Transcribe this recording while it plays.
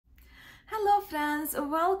friends,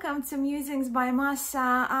 welcome to Musings by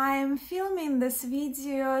Masha. I am filming this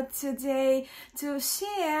video today to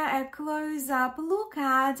share a close-up look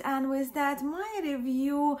at, and with that my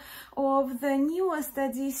review of the newest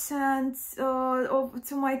addition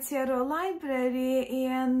to my tarot library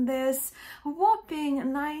in this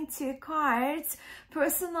whopping 90 cards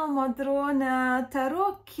Personal Modrone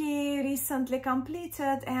Tarot key, recently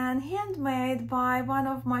completed and handmade by one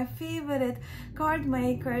of my favorite card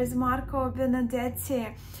makers, Marco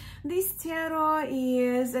Benedetti. This tarot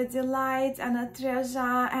is a delight and a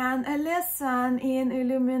treasure and a lesson in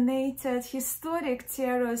illuminated historic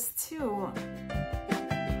tarots too.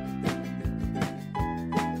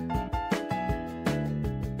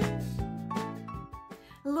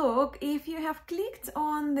 Look, if you have clicked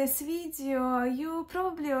on this video, you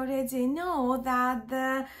probably already know that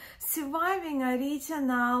the surviving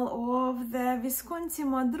original of the Visconti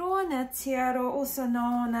Modrone tarot, also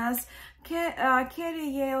known as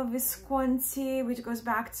Yale Visconti, which goes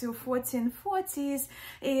back to 1440s,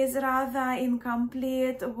 is rather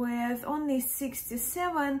incomplete, with only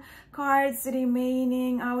 67 cards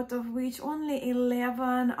remaining, out of which only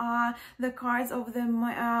 11 are the cards of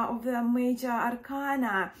the major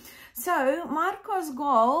arcana. So Marco's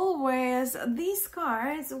goal with these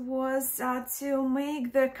cards was to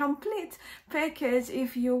make the complete package,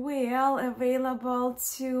 if you will, available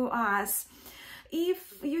to us.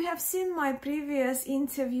 If you have seen my previous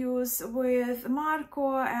interviews with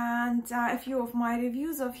Marco and a few of my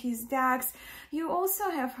reviews of his decks, you also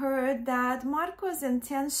have heard that Marco's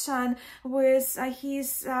intention with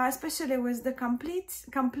his, especially with the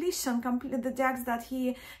the decks that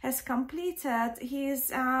he has completed,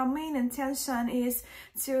 his main intention is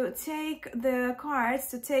to take the cards,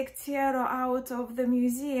 to take tarot out of the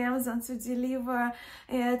museums and to deliver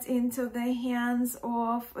it into the hands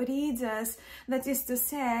of readers. That is to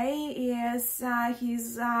say, is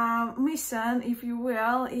his mission, if you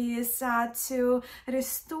will, is to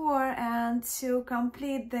restore and to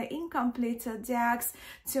complete the incompleted decks,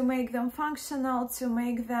 to make them functional, to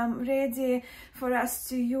make them ready for us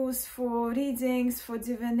to use for readings, for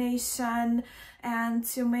divination, and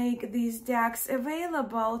to make these decks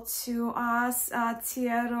available to us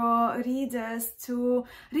tarot readers to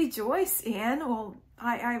rejoice in.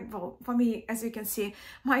 Well, for me, as you can see,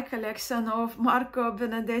 my collection of Marco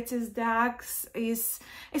Benedetti's decks is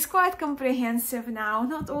quite comprehensive now.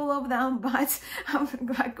 Not all of them, but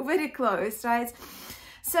like very close, right?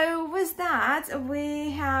 So with that, we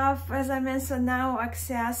have, as I mentioned, now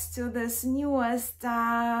access to this newest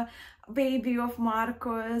baby of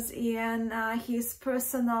Marco's in his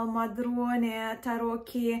Personal Modrone Tarot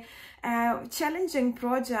key. Challenging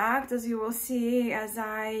project, as you will see as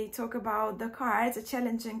I talk about the cards, a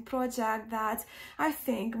challenging project that I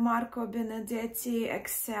think Marco Benedetti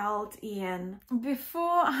excelled in.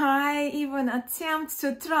 Before I even attempt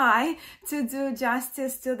to try to do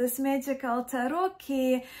justice to this magical tarot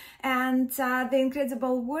key and the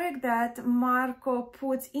incredible work that Marco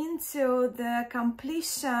put into the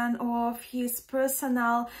completion of his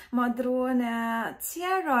Personal Modrone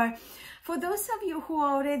tarot, for those of you who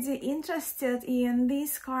are already interested in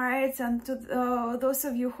these cards, and to those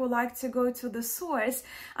of you who like to go to the source,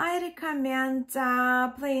 I recommend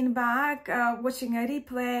playing back, watching a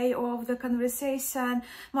replay of the conversation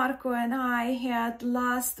Marco and I had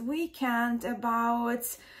last weekend about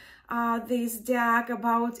this deck,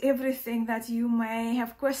 about everything that you may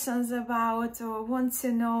have questions about or want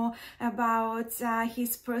to know about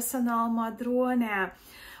his Personal Modrone.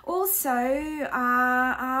 Also,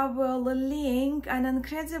 I will link an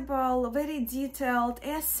incredible, very detailed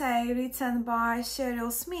essay written by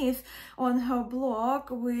Cheryl Smith on her blog,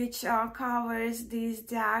 which covers this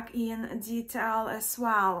deck in detail as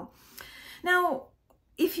well. Now,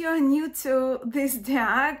 if you're new to this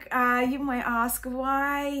deck, you might ask,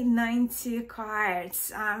 why 90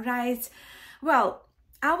 cards, right? Well,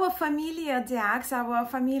 our familiar decks, our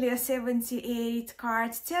familiar 78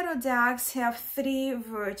 card tarot decks have three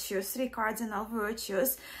cardinal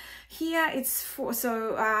virtues. Here it's four,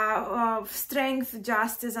 so strength,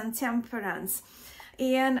 justice, and temperance.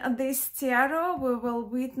 In this tarot, we will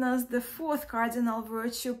witness the fourth cardinal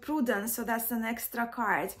virtue, prudence, so that's an extra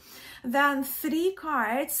card. Then three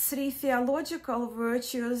cards, three theological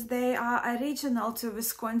virtues, they are original to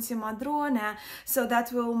Visconti Modrone, so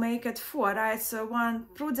that will make it four, right? So one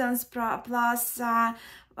prudence plus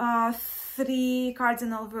three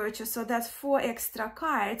cardinal virtues, so that's four extra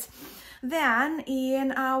cards. Then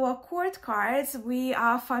in our court cards, we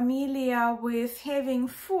are familiar with having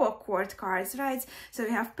four court cards, right? So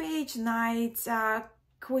we have page, knight,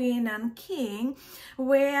 Queen and King,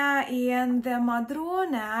 where in the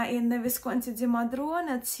Madrone, in the Visconti di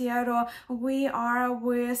Modrone Tarot, we are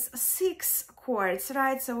with 6 cards,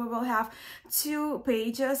 right? So we will have 2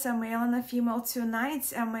 pages, a male and a female, 2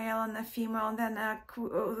 knights, a male and a female, and then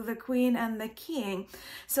the Queen and the King.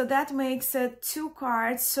 So that makes it 2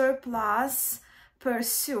 cards surplus per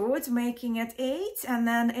suit, making it 8, and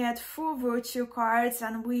then add 4 virtue cards,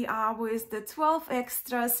 and we are with the 12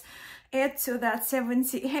 extras, add to that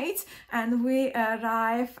 78, and we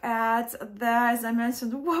arrive at the, as I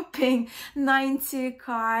mentioned, whopping 90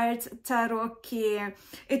 card tarot key.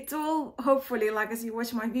 It will hopefully, like as you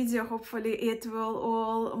watch my video, hopefully it will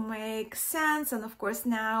all make sense. And of course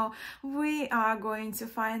now we are going to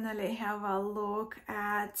finally have a look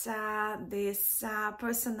at this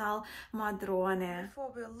Personal Modrone.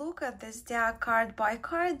 Before we look at this deck card by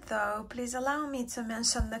card though, please allow me to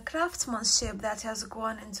mention the craftsmanship that has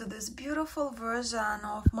gone into this beautiful version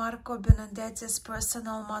of Marco Benedetti's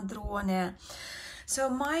Personal Modrone. So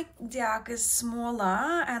my deck is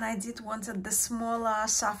smaller, and I did wanted the smaller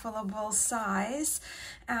shuffleable size,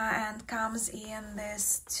 and comes in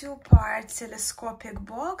this 2-part telescopic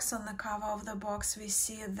box. On the cover of the box we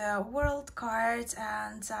see the world card,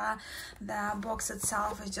 and the box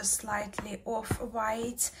itself is just slightly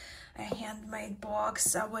off-white, a handmade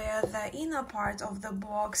box, where the inner part of the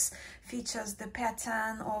box features the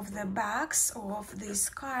pattern of the backs of these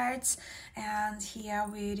cards. And here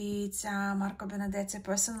we read Marco Benedetti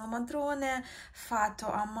Personal Modrone, fatto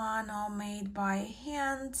a mano, made by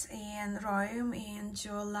hand in Rome in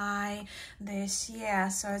July this year.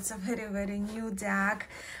 So it's a very new deck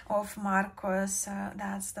of Marco's.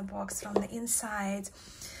 That's the box from the inside,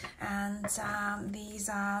 and these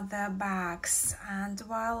are the backs. And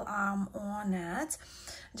while I'm on it,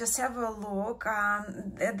 just have a look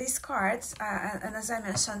at these cards, and as I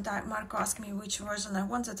mentioned, Marco asked me which version I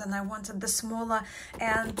wanted, and I wanted the smaller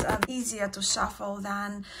and easier to shuffle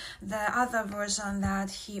than the other version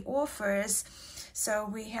that he offers. So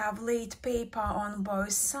we have laid paper on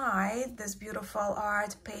both sides, this beautiful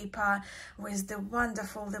art paper with the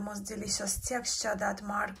wonderful, the most delicious texture that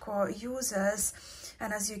Marco uses.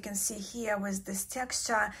 And as you can see here with this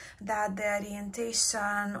texture, that the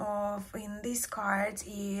orientation of in this card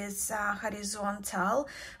is horizontal,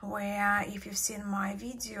 where if you've seen my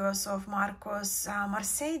videos of Marco's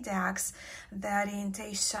Marseille decks, the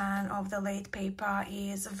orientation of the laid paper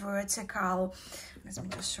is vertical. Let me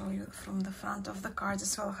just show you from the front of the card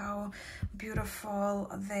as well how beautiful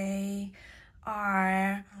they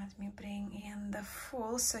are. Let me bring in the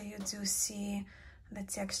full, so you do see the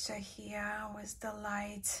texture here with the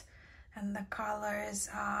light, and the colors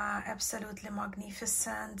are absolutely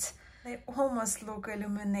magnificent. They almost look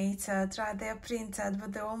illuminated, right? They're printed,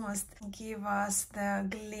 but they almost give us the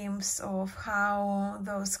glimpse of how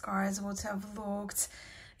those cards would have looked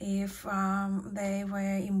if they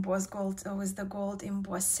were embossed gold, with the gold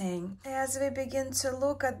embossing. As we begin to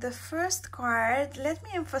look at the first card, let me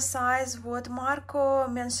emphasize what Marco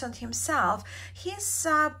mentioned himself. His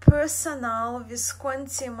Personal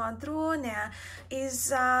Visconti Modrone is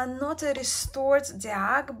not a restored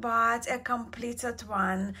deck, but a completed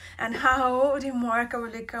one, and how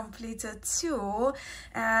remarkably completed too,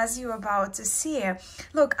 as you're about to see.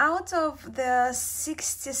 Look, out of the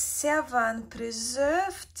 67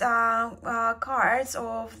 preserved cards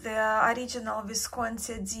of the original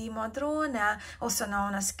Visconti di Modrone, also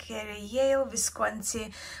known as Carrie Yale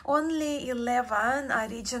Visconti, only 11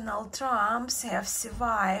 original trumps have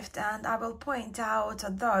survived, and I will point out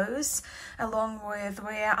those along with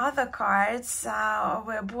where other cards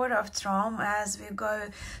were borrowed from as we go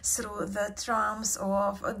through the trumps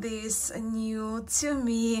of this new, to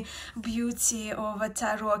me, beauty of a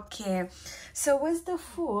tarot key. So with the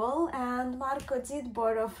full, and Marco did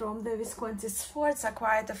borrow from the Visconti Sforza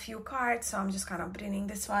quite a few cards, so I'm just kind of bringing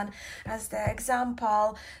this one as the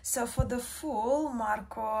example. So for the full,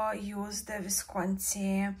 Marco used the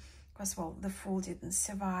Visconti, because, well, the full didn't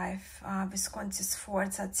survive, Visconti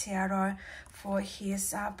Sforza Tarot for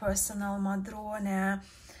his Personal Modrone.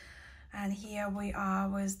 And here we are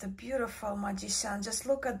with the beautiful Magician. Just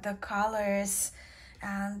look at the colors.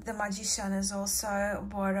 And the Magician is also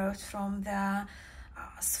borrowed from the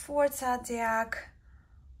Sforza deck.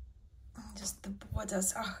 Just the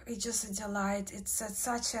borders, it's just a delight. It's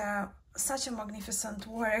such a magnificent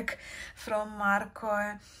work from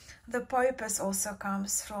Marco. The Purpose also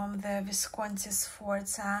comes from the Visconti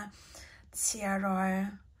Sforza Tarot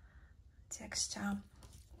texture.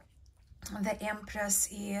 The Empress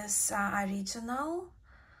is original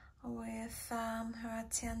with her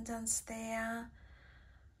attendants there.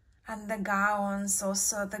 And the gowns,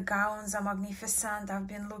 also the gowns are magnificent. I've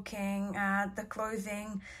been looking at the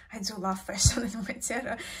clothing. I do love fashion in my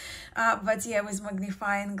tarot, but yeah, with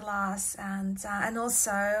magnifying glass. And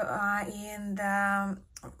also in the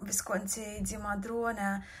Visconti di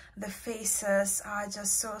Modrone, the faces are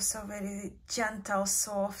just so very gentle,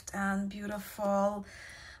 soft and beautiful.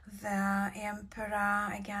 The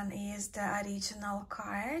Emperor again is the original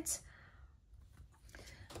card,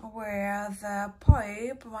 where the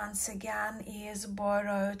Pope once again is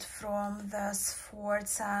borrowed from the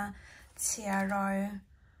Sforza Tarot.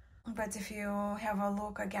 But if you have a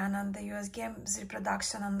look again on the US Games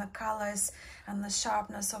reproduction and the colors and the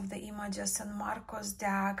sharpness of the images in Marco's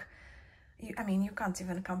deck, I mean, you can't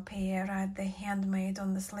even compare, right? The handmade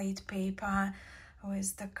on the slate paper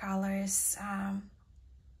with the colors.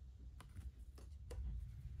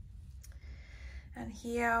 And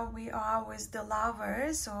here we are with the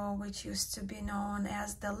Lovers, or which used to be known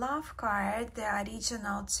as the Love card, the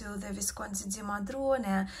original to the Visconti di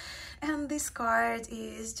Modrone. And this card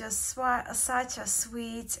is just such a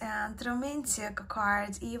sweet and romantic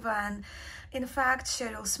card. Even, in fact,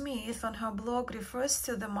 Cheryl Smith on her blog refers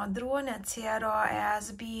to the Modrone Tarot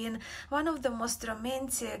as being one of the most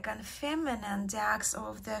romantic and feminine decks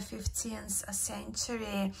of the 15th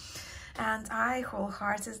century. And I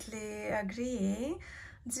wholeheartedly agree.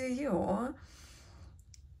 Do you?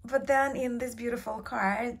 But then in this beautiful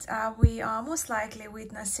card, we are most likely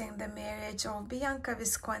witnessing the marriage of Bianca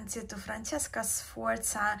Visconti to Francesca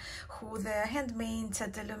Sforza, who the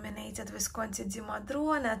hand-painted illuminated Visconti di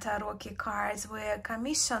Modrone tarot cards were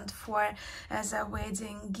commissioned for as a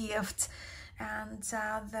wedding gift. And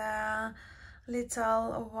the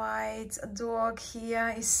little white dog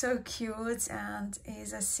here is so cute and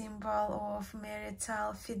is a symbol of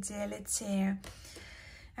marital fidelity.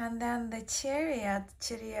 And then the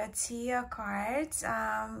charioteer card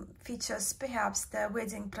features perhaps the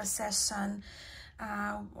wedding procession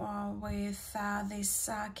with this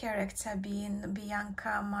character being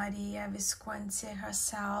Bianca Maria Visconti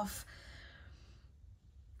herself.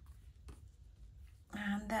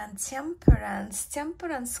 And then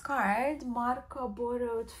Temperance card, Marco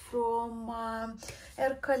borrowed from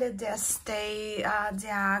Ercole d'Este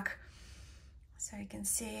deck. So you can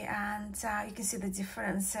see, and you can see the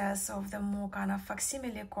differences of the more kind of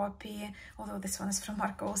facsimile copy, although this one is from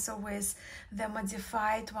Marco, also with the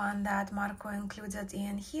modified one that Marco included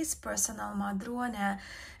in his Personal Madrone.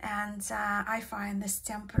 And I find this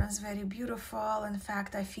Temperance very beautiful. In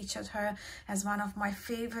fact, I featured her as one of my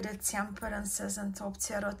favorite Temperances and top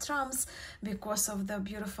tarot trumps because of the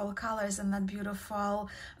beautiful colors and that beautiful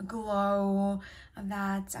glow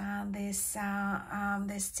that this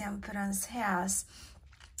Temperance has.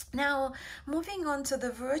 Now, moving on to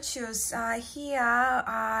the virtues, here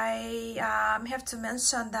I have to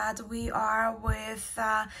mention that we are with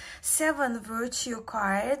 7 virtue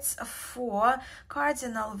cards, 4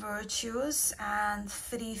 cardinal virtues and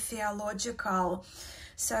 3 theological.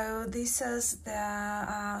 So this is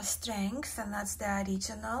the strength, and that's the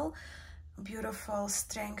original beautiful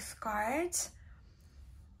strength card.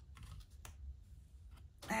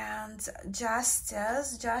 And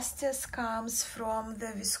justice comes from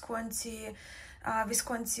the Visconti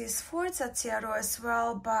Sforza Tarot as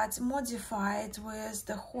well, but modified with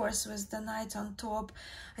the horse with the knight on top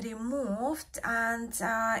removed. And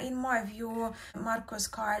in my view, Marco's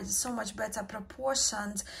card is so much better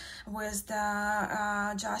proportioned with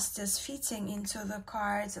the justice fitting into the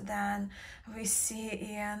card than we see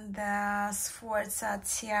in the Sforza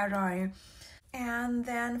Tarot. And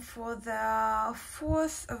then for the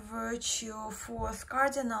fourth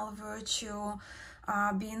cardinal virtue,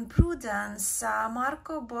 being prudence,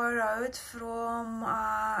 Marco borrowed from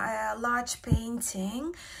a large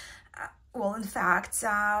painting, well, in fact,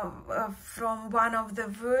 from one of the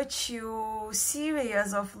virtue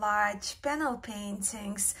series of large panel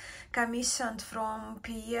paintings commissioned from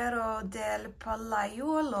Piero del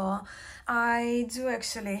Pollaiuolo. I do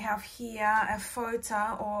actually have here a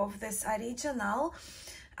photo of this original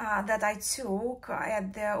that I took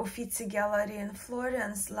at the Uffizi Gallery in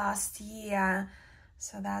Florence last year.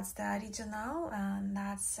 So that's the original, and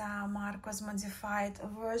that's Marco's modified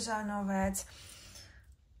version of it.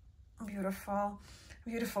 Beautiful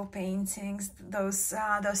paintings. Those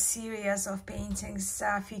series of paintings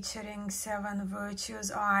featuring 7 virtues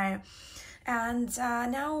are. And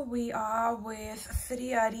now we are with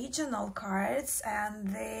 3 original cards, and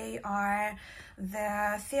they are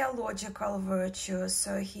the theological virtues.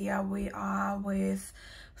 So here we are with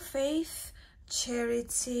faith,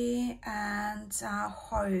 charity, and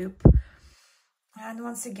hope. And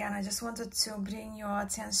once again, I just wanted to bring your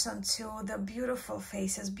attention to the beautiful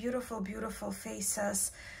faces, beautiful, beautiful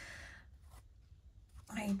faces,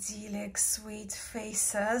 idyllic, sweet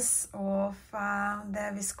faces of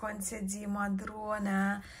the Visconti di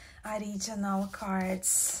Modrone original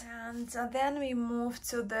cards. And then we move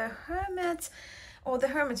to the Hermit. Oh, the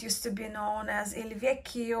Hermit used to be known as Il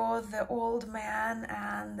Vecchio, the old man,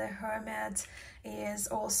 and the Hermit is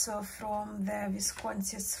also from the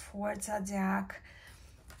Visconti Sforza deck,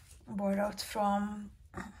 borrowed from.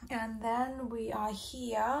 And then we are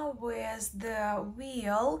here with the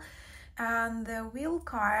Wheel, and the Wheel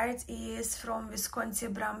card is from Visconti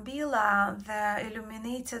Brambilla, the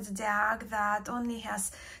illuminated deck that only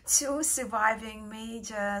has 2 surviving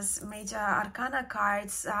major arcana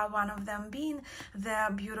cards, one of them being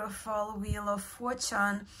the beautiful Wheel of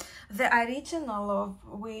Fortune, the original of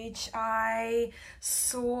which I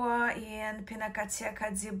saw in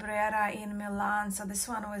Pinacoteca di Brera in Milan. So this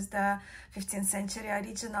one was the 15th century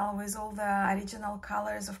original with all the original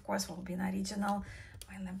colors, of course, will be an original.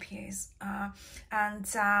 My lamp here is, and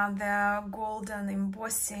the golden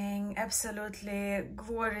embossing, absolutely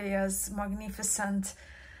glorious, magnificent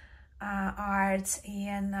art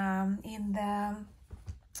in the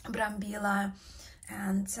Brambilla,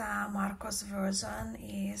 and Marco's version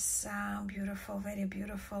is beautiful, very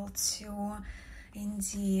beautiful too,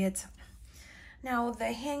 indeed. Now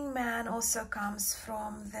the Hangman also comes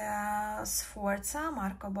from the Sforza.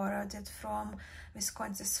 Marco borrowed it from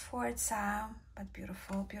Visconti Sforza, but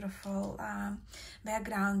beautiful, beautiful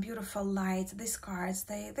background, beautiful light. These cards,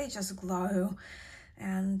 they just glow,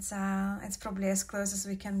 and it's probably as close as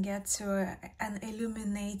we can get to an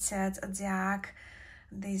illuminated deck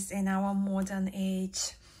this in our modern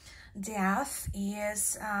age. Death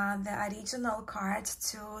is the original card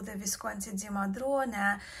to the Visconti di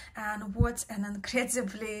Modrone, and what an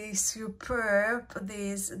incredibly superb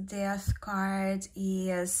this Death card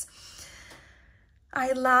is.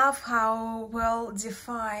 I love how well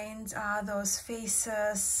defined are those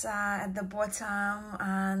faces at the bottom,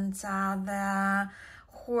 and the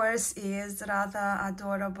horse is rather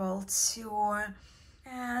adorable too.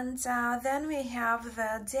 And then we have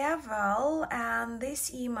the Devil, and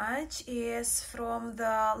this image is from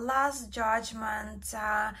the Last Judgment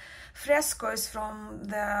frescoes, from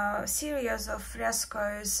the series of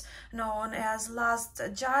frescoes known as Last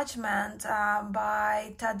Judgment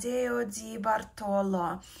by Taddeo di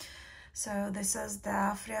Bartolo. So this is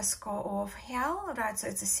the fresco of Hell, right? So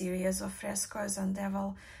it's a series of frescoes, and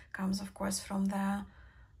Devil comes, of course, from the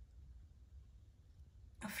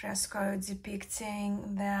fresco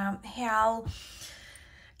depicting the hell.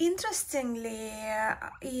 Interestingly,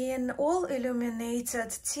 in all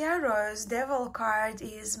illuminated tarots, Devil card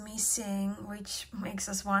is missing, which makes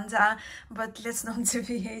us wonder, but let's not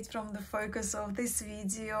deviate from the focus of this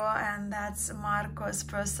video, and that's Marco's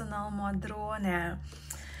Personal Modrone.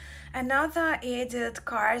 Another added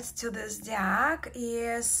card to this deck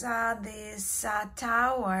is this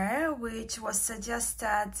tower, which was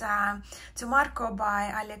suggested to Marco by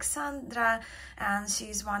Alexandra, and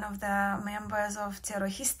she's one of the members of tarot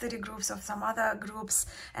history groups, of some other groups,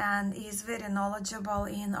 and is very knowledgeable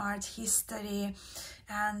in art history.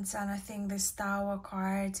 And I think this tower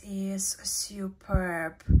card is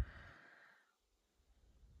superb.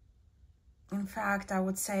 In fact, I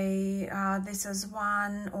would say this is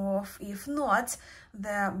one of, if not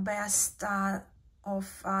the best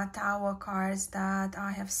of tower cards that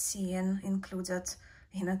I have seen included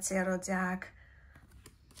in a tarot deck.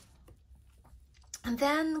 And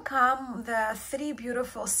then come the 3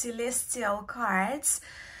 beautiful celestial cards,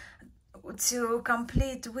 to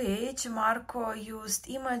complete which Marco used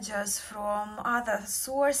images from other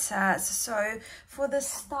sources. So for the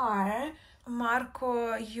star,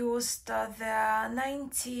 Marco used the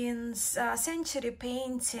 19th century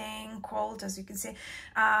painting called, as you can see,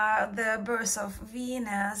 The Birth of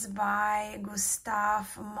Venus by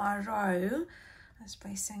Gustave Moreau. I'm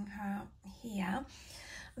placing her here.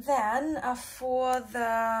 Then for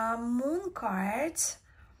the moon card,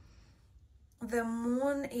 the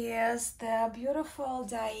moon is the beautiful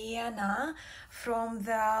Diana from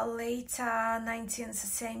the later 19th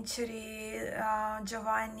century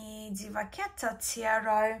Giovanni di Vacchetta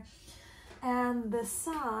tarot, and the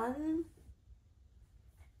sun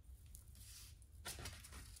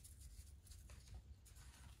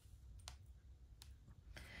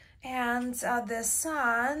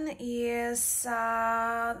is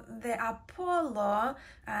the Apollo,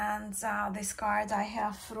 and this card I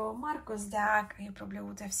have from Marco's deck. You probably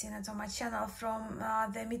would have seen it on my channel, from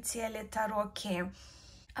the Michele Tarocchi.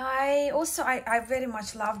 I very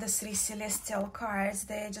much love the three celestial cards.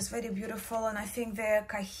 They're just very beautiful, and I think they're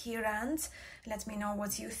coherent. Let me know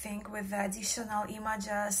what you think with the additional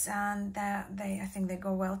images, and I think they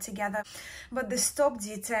go well together. But the top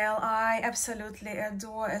detail I absolutely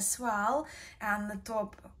adore as well, and the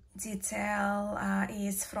top detail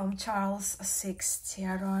is from Charles VI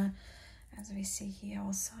Tarot, as we see here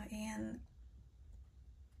also in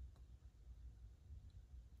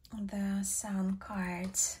the Sun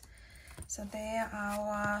cards. So there are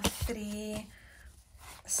our three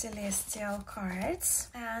celestial cards,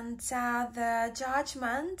 and the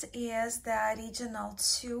Judgment is the original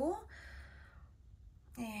 2,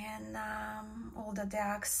 and all the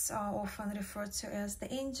decks are often referred to as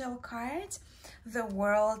the Angel card. The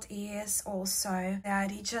World is also the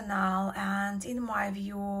original, and in my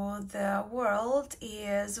view the World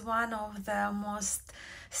is one of the most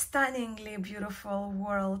stunningly beautiful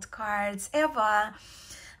world cards ever.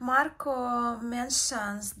 Marco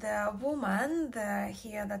mentions the woman,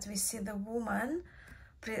 here that we see the woman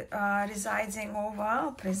presiding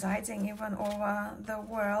even over the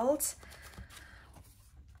world,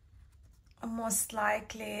 most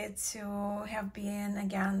likely to have been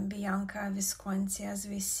again Bianca Visconti, as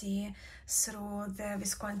we see through the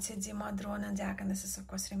Visconti di Modrone deck. And this is, of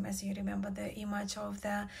course, as you remember, the image of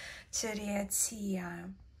the charioteer.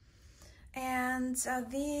 And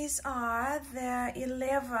these are the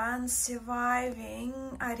 11 surviving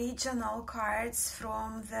original cards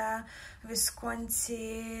from the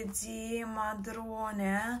Visconti di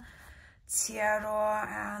Modrone Tarot,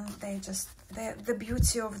 and the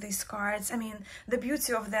beauty of these cards, I mean the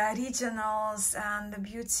beauty of the originals and the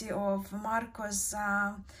beauty of Marco's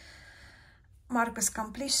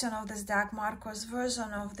completion of this deck, Marco's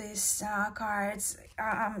version of these cards.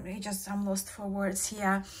 I'm lost for words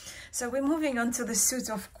here. So we're moving on to the suit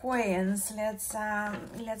of coins. Let's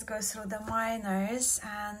go through the minors,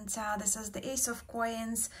 and this is the Ace of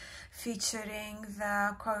Coins, featuring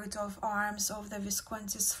the coat of arms of the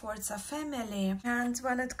Visconti Sforza family. And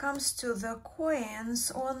when it comes to the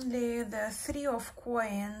coins, only the 3 of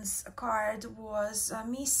coins card was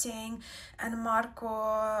missing, and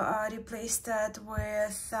Marco replaced it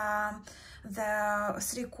with the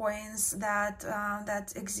 3 coins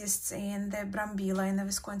that exists in the Brambilla, in the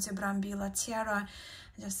Visconti Brambilla Tarot,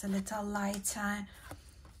 just a little lighter.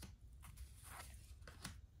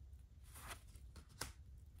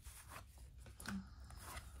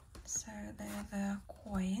 So they're the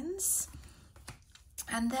coins.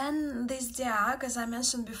 And then this deck, as I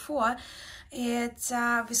mentioned before,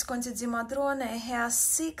 Visconti di Modrone has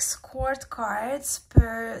 6 court cards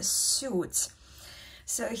per suit.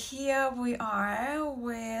 So here we are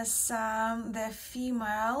with the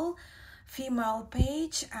female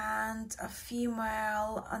page and a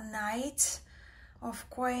female knight of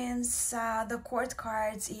coins. The court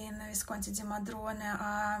cards in Visconti di Modrone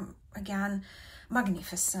are again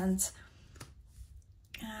magnificent.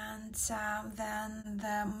 And then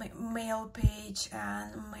the male page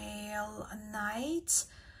and male knight.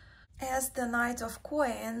 As the Knight of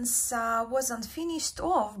Coins wasn't finished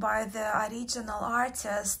off by the original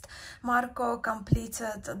artist, Marco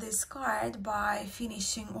completed this card by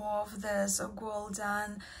finishing off this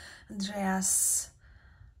golden dress.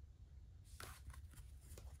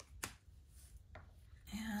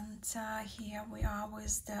 And here we are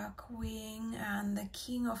with the Queen and the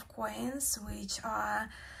King of Coins, which are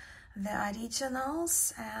the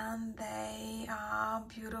originals, and they are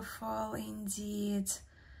beautiful indeed.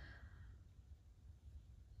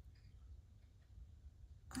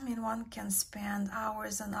 I mean, one can spend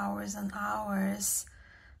hours and hours and hours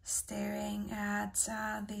staring at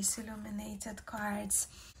these illuminated cards.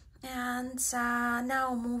 And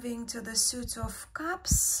now moving to the suit of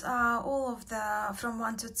cups, all of the, from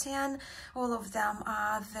 1 to 10, all of them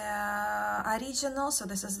are the original. So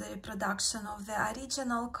this is the reproduction of the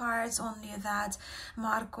original cards, only that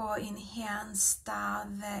Marco enhanced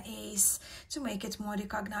the ace to make it more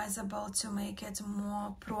recognizable, to make it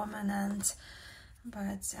more prominent.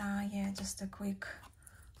 But yeah, just a quick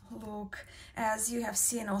look, as you have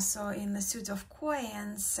seen also in the suit of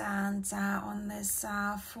coins and on this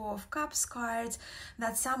 4 of cups card,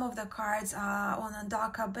 that some of the cards are on a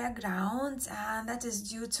darker background, and that is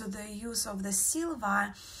due to the use of the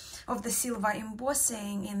silver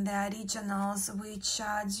embossing in the originals, which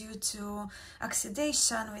due to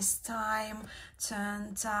oxidation with time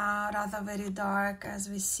turned rather very dark, as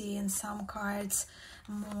we see in some cards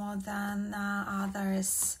more than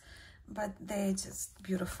others. but they're just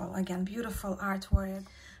beautiful. Again, beautiful artwork.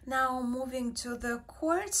 Now moving to the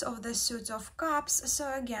courts of the suit of cups.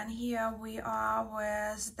 So again, here we are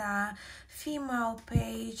with the female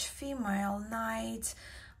page, female knight,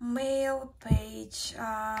 male page,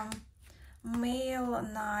 male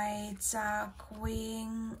knight,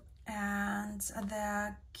 queen, and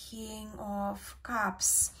the king of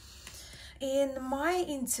cups. In my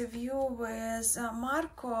interview with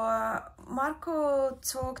Marco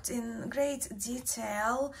talked in great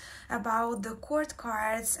detail about the court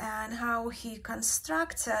cards and how he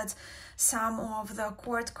constructed some of the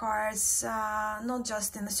court cards, not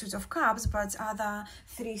just in the suit of cups, but other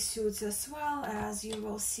 3 suits as well, as you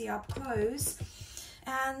will see up close.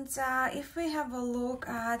 And if we have a look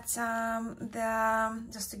at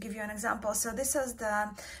just to give you an example, so this is the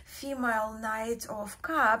female knight of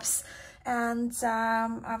cups, and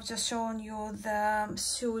I've just shown you the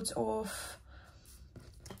suit of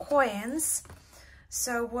coins.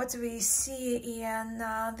 So what we see in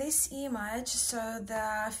this image, so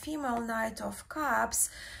the female knight of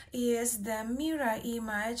cups is the mirror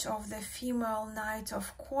image of the female knight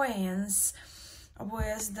of coins,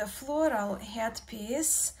 with the floral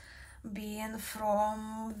headpiece being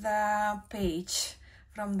from the page,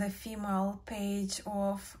 from the female page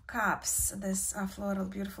of cups, this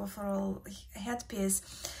beautiful floral headpiece.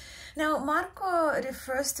 Now, Marco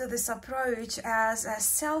refers to this approach as a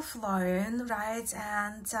self-loan, right?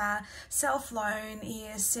 And self-loan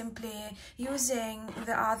is simply using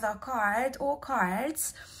the other card or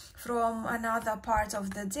cards from another part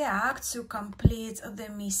of the deck to complete the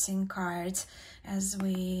missing card, as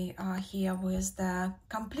we are here with the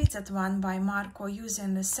completed one by Marco,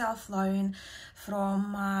 using the self-loan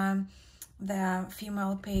from the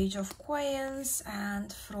female page of coins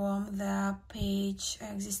and from the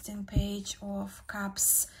existing page of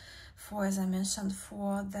cups, for, as I mentioned,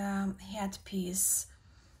 for the headpiece.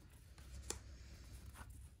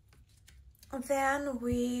 Then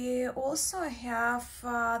we also have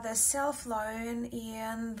the self-loan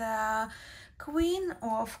in the Queen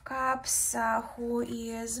of Cups, who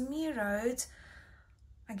is mirrored,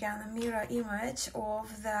 again a mirror image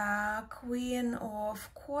of the Queen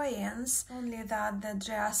of Coins, only that the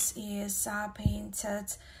dress is painted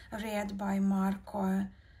red by Marco,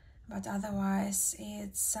 but otherwise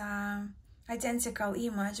it's identical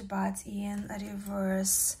image but in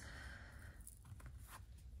reverse.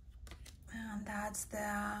 And that's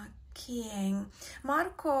the king.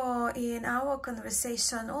 Marco, in our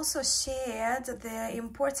conversation, also shared the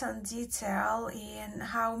important detail in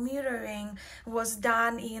how mirroring was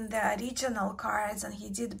done in the original cards, and he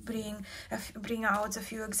did bring out a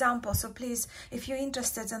few examples. So please, if you're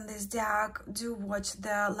interested in this deck, do watch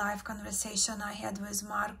the live conversation I had with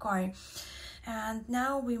Marco. And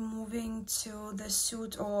now we're moving to the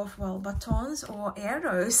suit of, well, batons or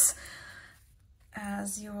arrows.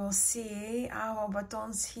 As you will see, our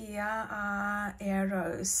batons here are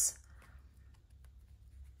arrows.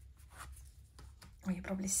 You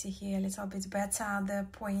probably see here a little bit better the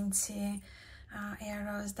pointy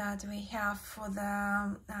arrows that we have for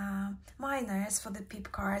the minors, for the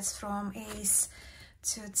pip cards from Ace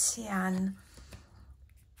to 10.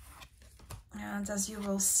 And as you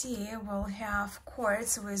will see, we'll have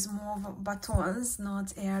courts with more batons,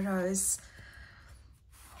 not arrows.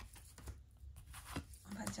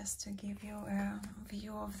 But just to give you a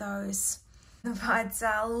view of those. But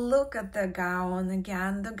look at the gown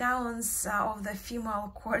again. The gowns of the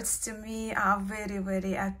female courts to me are very,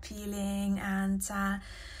 very appealing, and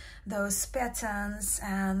those patterns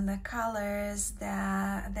and the colors,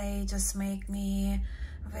 they just make me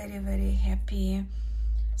very, very happy.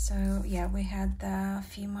 So yeah, we had the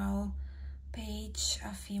female page,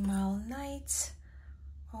 a female knight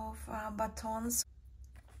of batons.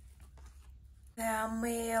 The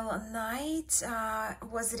male knight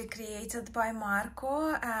was recreated by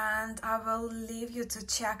Marco, and I will leave you to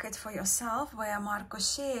check it for yourself, where Marco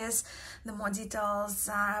shares the more details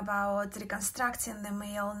about reconstructing the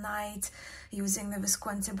male knight using the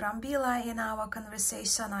Visconti Brambilla in our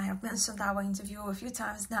conversation. I have mentioned our interview a few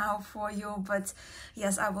times now for you, but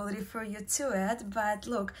yes, I will refer you to it. But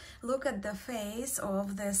look at the face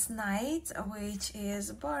of this knight, which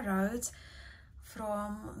is borrowed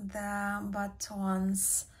from the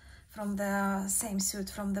batons, from the same suit,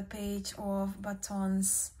 from the page of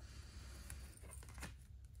batons.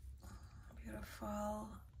 Beautiful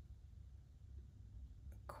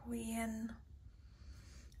queen.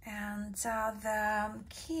 And the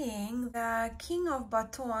king of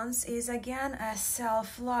batons is again a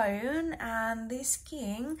self-loan, and this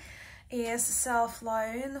king is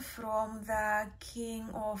self-loan from the king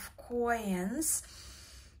of coins.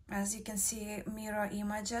 As you can see, mirror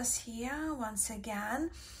images here once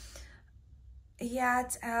again.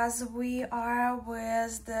 Yet, as we are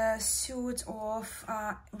with the suit of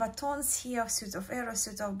batons here, suit of arrows,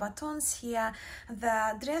 suit of batons here,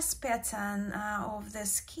 the dress pattern of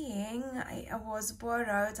this king was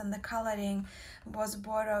borrowed, and the coloring was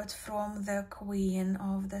borrowed from the queen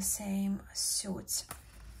of the same suit.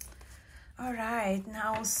 All right,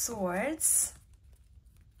 now swords.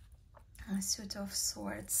 A suit of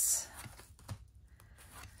swords.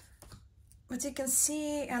 But you can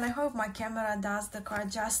see, and I hope my camera does the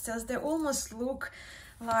card justice, they almost look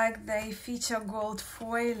like they feature gold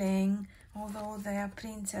foiling, although they are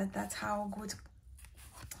printed. That's how good,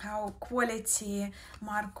 how quality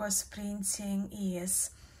Marco's printing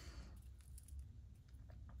is.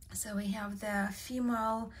 So we have the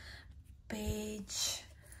female page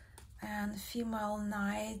and female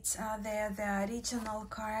knight. They're the original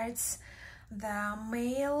cards. The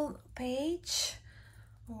male page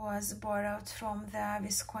was borrowed from the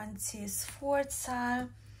Visconti Sforza,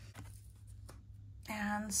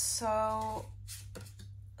 and so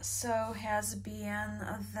has been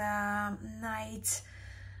the Knight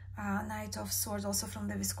of Swords, also from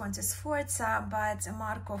the Visconti Sforza, but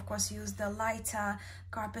Marco of course used the lighter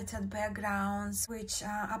carpeted backgrounds, which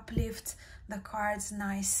uplift the cards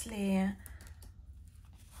nicely.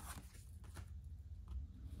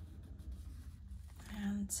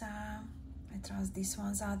 And I trust these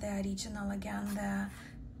ones are the original again, the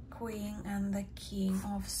Queen and the King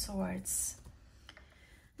of Swords.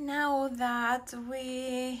 Now that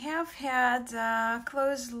we have had a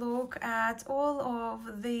close look at all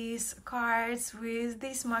of these cards with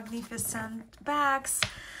these magnificent backs,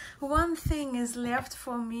 one thing is left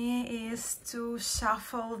for me is to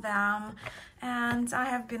shuffle them, and I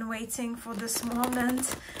have been waiting for this moment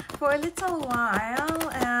for a little while,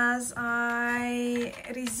 as I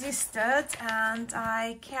resisted and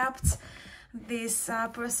I kept this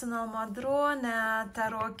Personal Modrone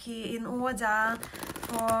Tarot key in order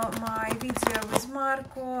for my video with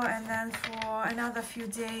Marco, and then for another few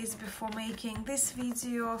days before making this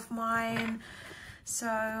video of mine. So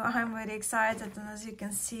I'm very excited, and as you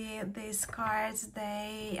can see, these cards,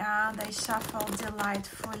 they shuffle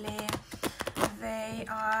delightfully. They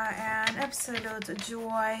are an absolute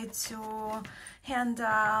joy to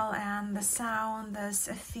handle, and the sound, this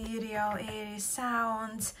ethereal, airy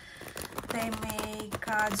sound they make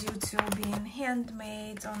due to being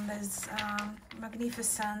handmade on this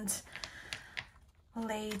magnificent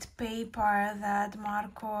laid paper that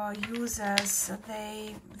Marco uses.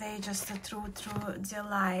 They just a true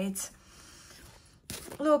delight.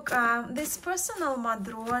 Look, this Personal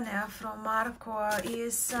Modrone from Marco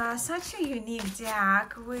is such a unique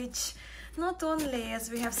deck, which not only, as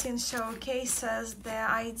we have seen, showcases the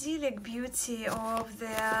idyllic beauty of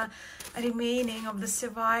the remaining, of the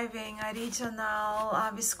surviving original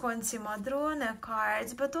Visconti Modrone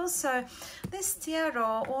cards, but also this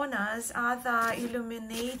tarot honors other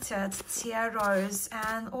illuminated tarots,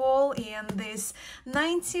 and all in this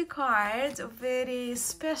 90 card, very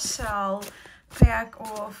special pack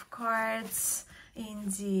of cards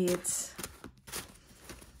indeed.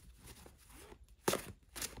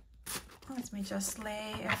 Let me just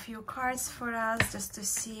lay a few cards for us just to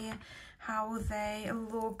see how they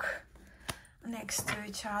look next to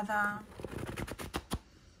each other.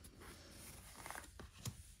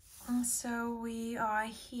 So we are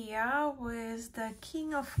here with the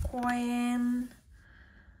King of Coins,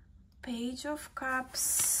 Page of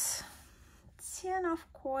Cups, 10 of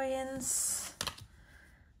Coins,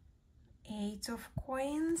 8 of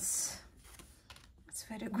Coins. It's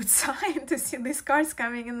a very good sign to see these cards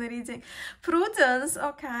coming in the reading. Prudence,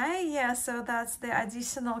 okay, yeah, so that's the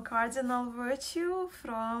additional cardinal virtue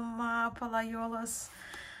from Palaiolo's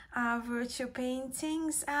virtue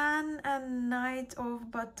paintings, and a Knight of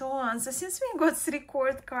Batons. So since we got 3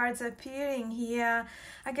 court cards appearing here,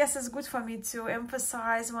 I guess it's good for me to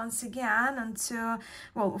emphasize once again, and to,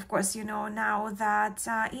 well, of course, you know now that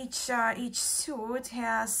each suit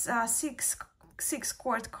has 6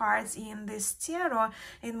 court cards in this tarot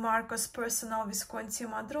in Marco's Personal Visconti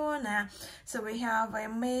Modrone. So we have a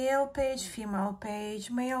male page, female page,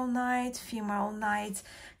 male knight, female knight,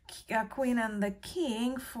 Queen and the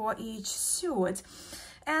King for each suit.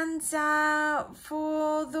 And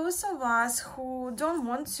for those of us who don't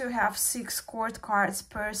want to have 6 court cards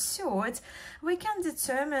per suit, we can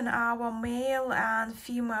determine our male and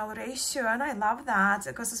female ratio, and I love that,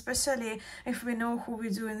 because especially if we know who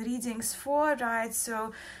we're doing readings for, right?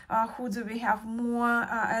 So who do we have more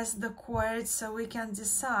as the court, so we can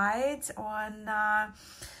decide on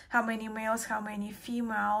how many males, how many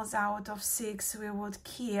females out of 6 we would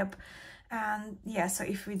keep. And yeah, so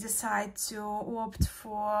if we decide to opt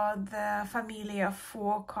for the familiar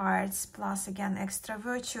 4 cards plus again extra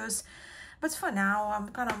virtues, but for now I'm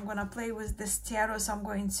gonna play with this tarot, so I'm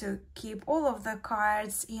going to keep all of the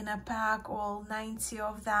cards in a pack, all 90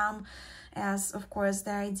 of them, as of course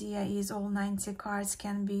the idea is all 90 cards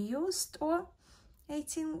can be used, or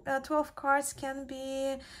 12 cards can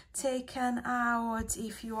be taken out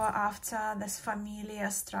if you are after this familiar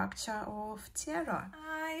structure of tarot.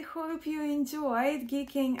 I hope you enjoyed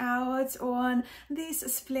geeking out on these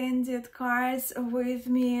splendid cards with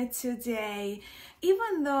me today.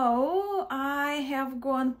 Even though I have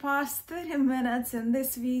gone past 30 minutes in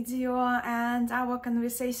this video and our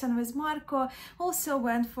conversation with Marco also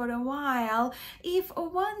went for a while, if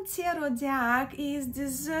one tarot deck is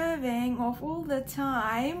deserving of all the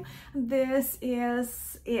time, this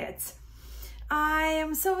is it. I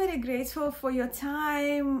am so very grateful for your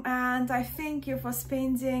time, and I thank you for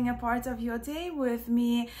spending a part of your day with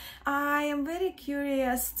me. I am very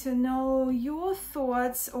curious to know your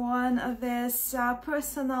thoughts on this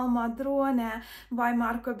Personal Madrone by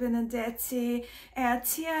Marco Benedetti, a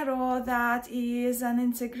tarot that is an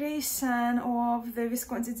integration of the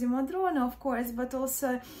Visconti Modrone, of course, but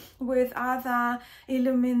also with other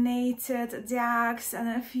illuminated decks and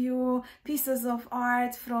a few pieces of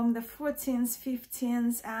art from the 14th,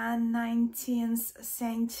 15th and 19th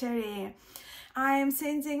century. I am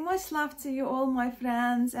sending much love to you all, my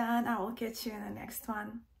friends, and I will catch you in the next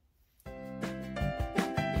one.